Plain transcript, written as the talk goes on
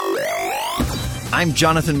I'm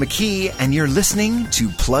Jonathan McKee, and you're listening to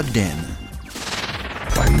Plugged In.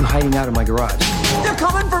 Why are you hiding out in my garage? They're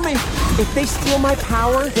coming for me! If they steal my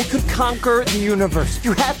power, they could conquer the universe.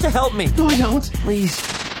 You have to help me. No, I don't. Please.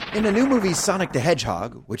 In the new movie Sonic the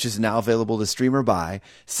Hedgehog, which is now available to stream or buy,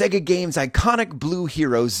 Sega Games' iconic blue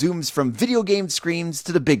hero zooms from video game screens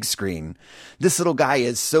to the big screen. This little guy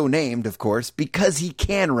is so named, of course, because he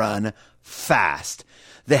can run fast.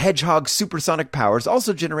 The Hedgehog's supersonic powers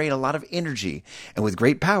also generate a lot of energy, and with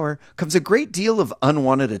great power comes a great deal of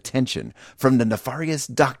unwanted attention from the nefarious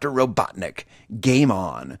Dr. Robotnik. Game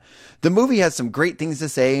on. The movie has some great things to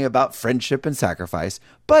say about friendship and sacrifice,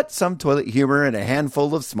 but some toilet humor and a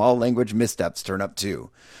handful of small language missteps turn up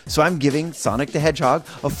too. So I'm giving Sonic the Hedgehog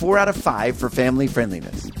a 4 out of 5 for family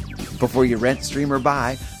friendliness. Before you rent, stream, or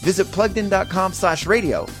buy, visit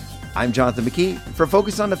pluggedin.com/radio. I'm Jonathan McKee for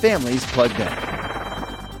Focus on the Family's Plugged In.